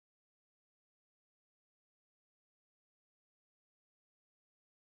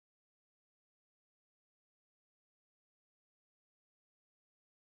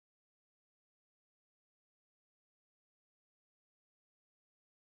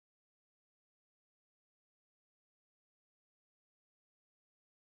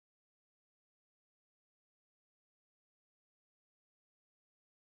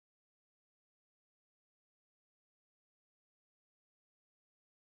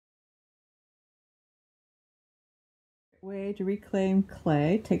Way to reclaim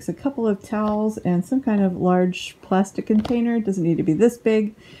clay takes a couple of towels and some kind of large plastic container. It doesn't need to be this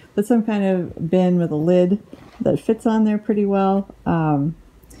big, but some kind of bin with a lid that fits on there pretty well.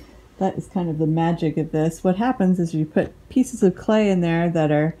 That is kind of the magic of this. What happens is you put pieces of clay in there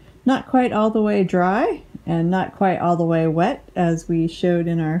that are not quite all the way dry and not quite all the way wet, as we showed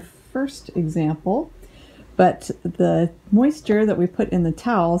in our first example. But the moisture that we put in the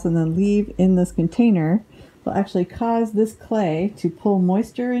towels and then leave in this container will actually cause this clay to pull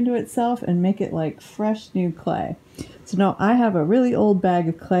moisture into itself and make it like fresh new clay. So now I have a really old bag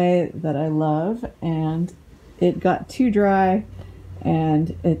of clay that I love, and it got too dry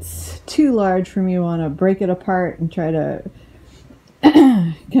and it's too large for me. I want to break it apart and try to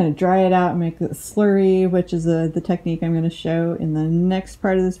kind of dry it out and make it slurry, which is the technique I'm going to show in the next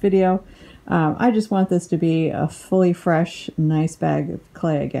part of this video. I just want this to be a fully fresh, nice bag of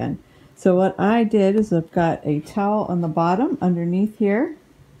clay again. So what I did is I've got a towel on the bottom underneath here.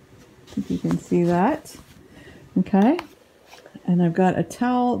 I think you can see that. Okay. And I've got a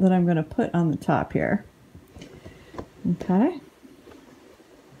towel that I'm going to put on the top here. Okay.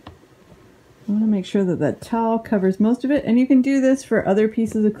 I want to make sure that that towel covers most of it, and you can do this for other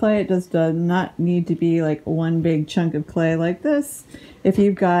pieces of clay. It does not need to be like one big chunk of clay like this. If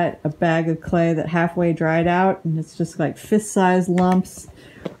you've got a bag of clay that halfway dried out and it's just like fist-sized lumps,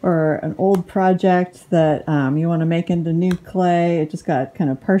 or an old project that you want to make into new clay, it just got kind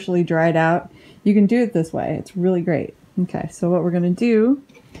of partially dried out, you can do it this way. It's really great. Okay, so what we're going to do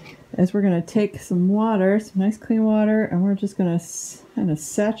is we're going to take some water, some nice clean water, and we're just going to kind of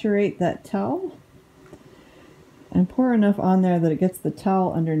saturate that towel and pour enough on there that it gets the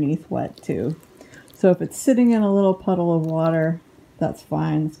towel underneath wet too. So if it's sitting in a little puddle of water, that's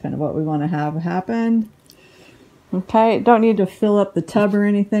fine. That's kind of what we want to have happen. Okay, don't need to fill up the tub or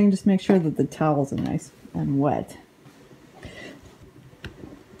anything, just make sure that the towels are nice and wet.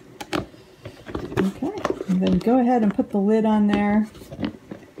 Okay, and then go ahead and put the lid on there.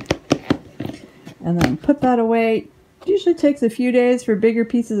 And then put that away. It usually takes a few days. For bigger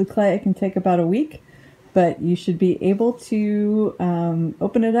pieces of clay, it can take about a week. But you should be able to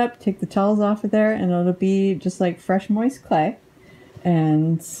open it up, take the towels off of there, and it'll be just like fresh, moist clay.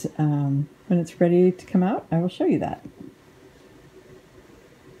 And when it's ready to come out, I will show you that.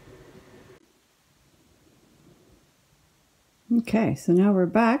 Okay, so now we're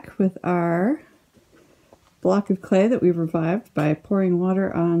back with our block of clay that we revived by pouring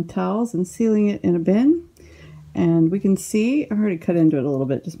water on towels and sealing it in a bin. And we can see, I already cut into it a little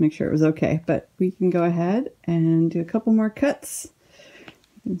bit, just make sure it was okay, but we can go ahead and do a couple more cuts.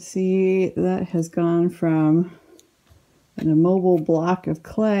 You can see that has gone from an immobile block of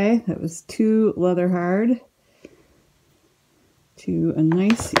clay that was too leather hard to a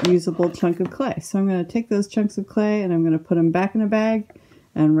nice usable chunk of clay. So I'm going to take those chunks of clay and I'm going to put them back in a bag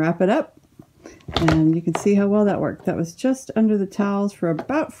and wrap it up. And you can see how well that worked. That was just under the towels for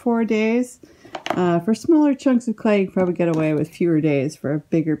about 4 days. For smaller chunks of clay, you can probably get away with fewer days. For a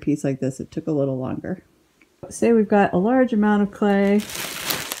bigger piece like this, it took a little longer. Say we've got a large amount of clay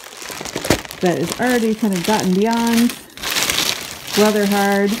that is already kind of gotten beyond leather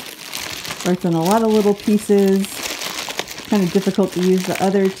hard, or it's in a lot of little pieces. Kind of difficult to use the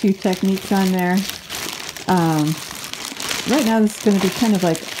other two techniques on there. Right now this is going to be kind of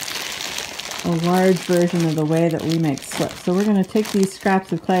like a large version of the way that we make slips. So we're going to take these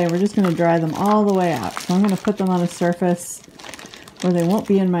scraps of clay and we're just going to dry them all the way out. So I'm going to put them on a surface where they won't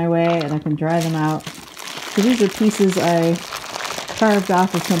be in my way and I can dry them out. So these are pieces I carved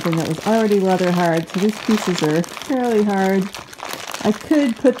off of something that was already leather hard. So these pieces are fairly hard. I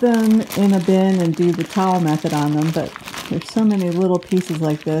could put them in a bin and do the towel method on them, but there's so many little pieces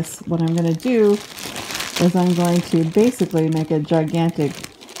like this. What I'm going to do is I'm going to basically make a gigantic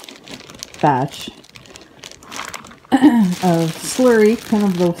batch of slurry, kind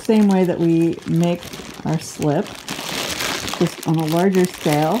of the same way that we make our slip, just on a larger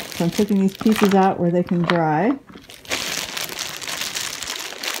scale. So I'm taking these pieces out where they can dry.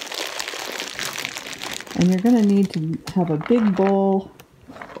 And you're going to need to have a big bowl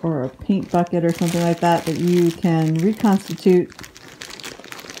or a paint bucket or something like that that you can reconstitute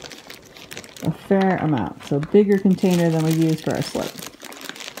a fair amount. So a bigger container than we use for our slip.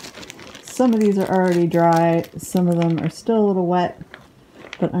 Some of these are already dry, some of them are still a little wet,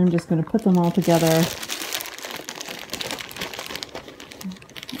 but I'm just going to put them all together.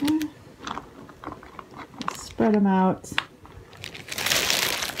 Spread them out.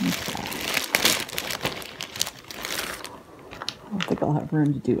 Okay. I don't think I'll have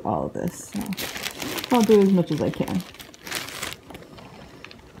room to do all of this, so I'll do as much as I can.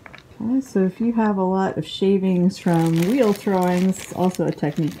 Okay, so if you have a lot of shavings from wheel throwings, it's also a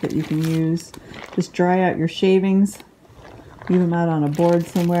technique that you can use. Just dry out your shavings, leave them out on a board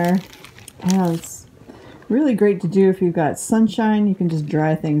somewhere. And it's really great to do if you've got sunshine. You can just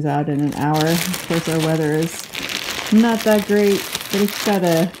dry things out in an hour. Of course, our weather is not that great, but if you've got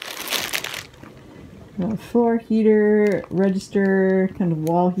a floor heater, register, kind of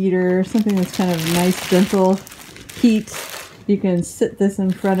wall heater, something that's kind of nice, gentle heat, you can sit this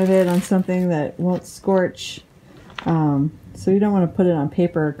in front of it on something that won't scorch. So you don't want to put it on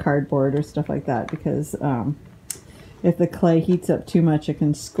paper or cardboard or stuff like that, because if the clay heats up too much, it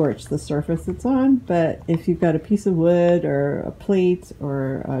can scorch the surface it's on. But if you've got a piece of wood or a plate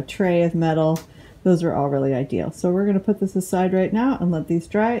or a tray of metal, those are all really ideal. So we're going to put this aside right now and let these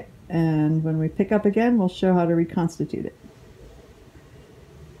dry. And when we pick up again, we'll show how to reconstitute it.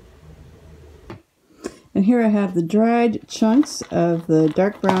 And here I have the dried chunks of the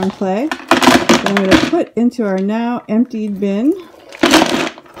dark brown clay that I'm going to put into our now emptied bin.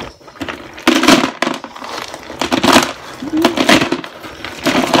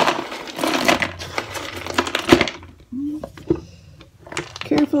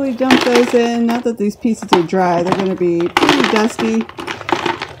 Carefully dump those in. Not that these pieces are dry, they're going to be pretty dusty.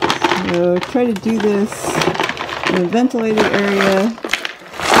 So try to do this in a ventilated area,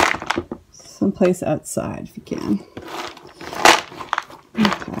 someplace outside if you can.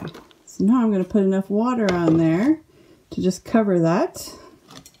 Okay, so now I'm going to put enough water on there to just cover that.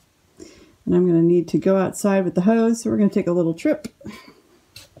 And I'm going to need to go outside with the hose, so we're going to take a little trip.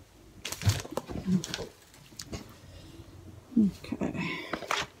 Okay.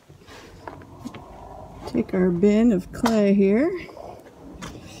 Take our bin of clay here.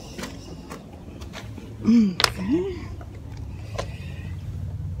 Okay.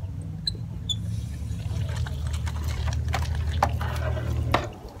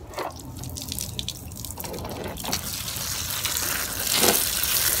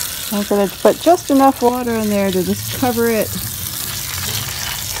 I'm going to put just enough water in there to just cover it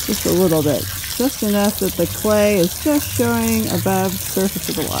just a little bit. Just enough that the clay is just showing above the surface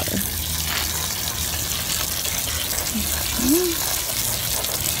of the water.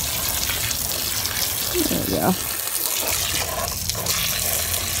 There we go.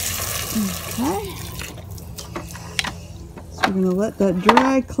 Okay. So we're going to let that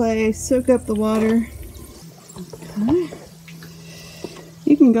dry clay soak up the water. Okay.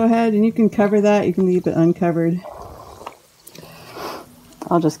 You can go ahead and you can cover that. You can leave it uncovered.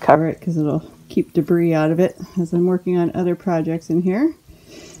 I'll just cover it because it'll keep debris out of it as I'm working on other projects in here.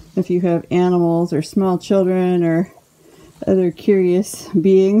 If you have animals or small children or other curious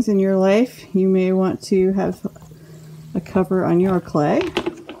beings in your life, you may want to have a cover on your clay.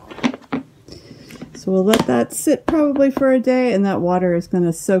 So we'll let that sit probably for a day, and that water is going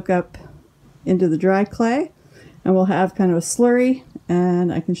to soak up into the dry clay, and we'll have kind of a slurry,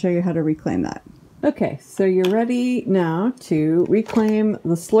 and I can show you how to reclaim that. Okay, so you're ready now to reclaim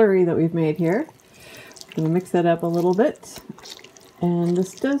the slurry that we've made here. I'm going to mix that up a little bit, and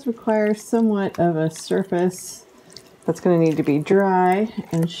this does require somewhat of a surface that's going to need to be dry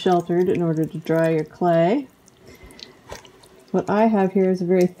and sheltered in order to dry your clay. What I have here is a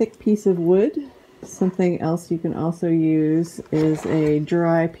very thick piece of wood. Something else you can also use is a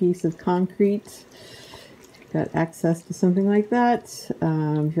dry piece of concrete. If you've got access to something like that.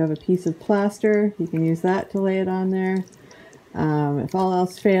 If you have a piece of plaster, you can use that to lay it on there. If all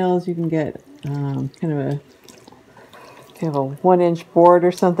else fails, you can get kind of a you have a 1-inch board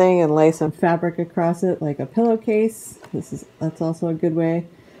or something and lay some fabric across it like a pillowcase. That's also a good way.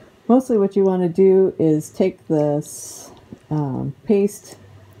 Mostly what you want to do is take this paste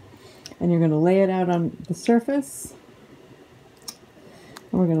and you're going to lay it out on the surface.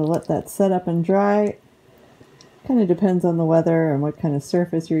 And we're going to let that set up and dry. Kind of depends on the weather and what kind of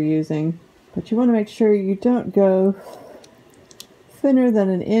surface you're using. But you want to make sure you don't go thinner than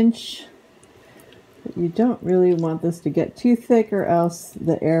 1 inch. But you don't really want this to get too thick, or else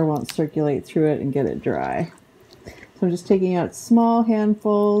the air won't circulate through it and get it dry. So I'm just taking out small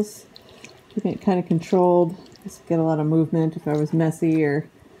handfuls, keeping it kind of controlled. Just get a lot of movement if I was messy or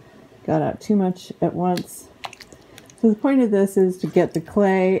got out too much at once. So the point of this is to get the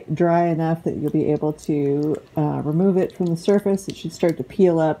clay dry enough that you'll be able to remove it from the surface. It should start to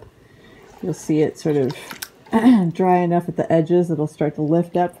peel up. You'll see it sort of dry enough at the edges, it'll start to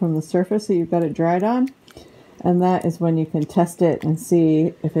lift up from the surface so you've got it dried on. And that is when you can test it and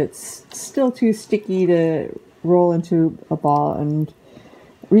see if it's still too sticky to roll into a ball and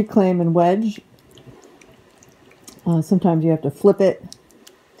reclaim and wedge. Sometimes you have to flip it.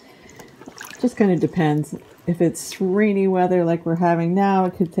 Just kind of depends. If it's rainy weather like we're having now,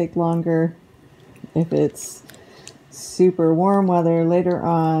 it could take longer. If it's super warm weather later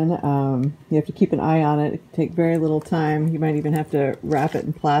on, you have to keep an eye on it. It can take very little time. You might even have to wrap it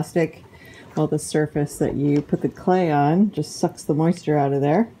in plastic while the surface that you put the clay on just sucks the moisture out of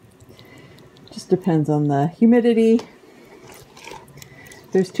there. Just depends on the humidity.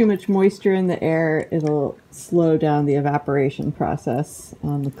 If there's too much moisture in the air, it'll slow down the evaporation process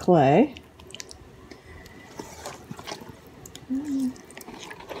on the clay.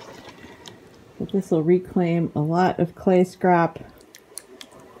 But this will reclaim a lot of clay scrap.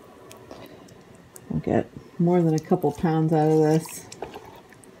 I'll get more than a couple pounds out of this.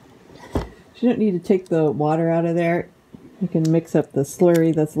 You don't need to take the water out of there. You can mix up the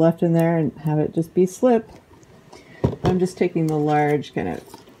slurry that's left in there and have it just be slip. I'm just taking the large kind of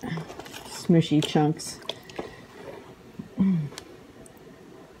smushy chunks.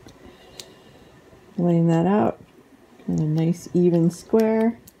 Laying that out. Kind of nice even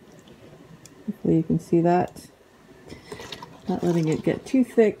square. Hopefully you can see that. Not letting it get too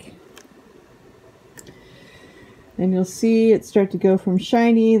thick. And you'll see it start to go from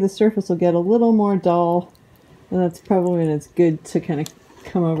shiny. The surface will get a little more dull. And that's probably when it's good to kind of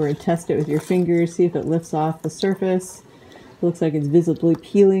come over and test it with your fingers, see if it lifts off the surface. It looks like it's visibly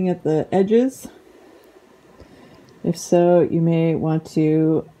peeling at the edges. If so, you may want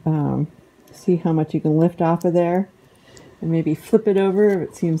to see how much you can lift off of there. And maybe flip it over if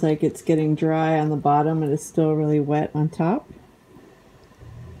it seems like it's getting dry on the bottom and it's still really wet on top.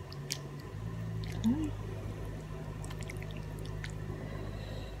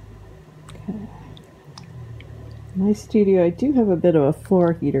 In my studio, I do have a bit of a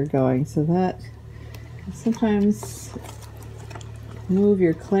floor heater going, so that can sometimes move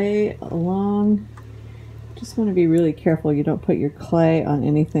your clay along. Just want to be really careful you don't put your clay on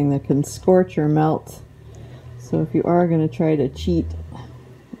anything that can scorch or melt. So if you are going to try to cheat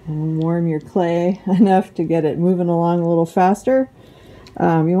and warm your clay enough to get it moving along a little faster,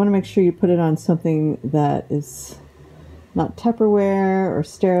 you want to make sure you put it on something that is not Tupperware or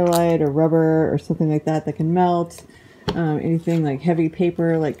Sterilite or rubber or something like that that can melt. Anything like heavy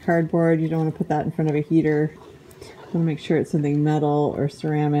paper, like cardboard, you don't want to put that in front of a heater. You want to make sure it's something metal or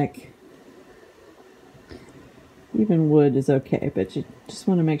ceramic. Even wood is okay, but you just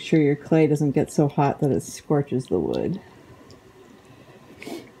want to make sure your clay doesn't get so hot that it scorches the wood.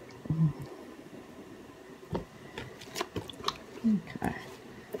 Okay,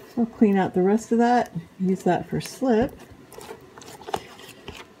 so I'll clean out the rest of that. Use that for slip.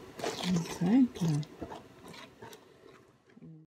 Okay,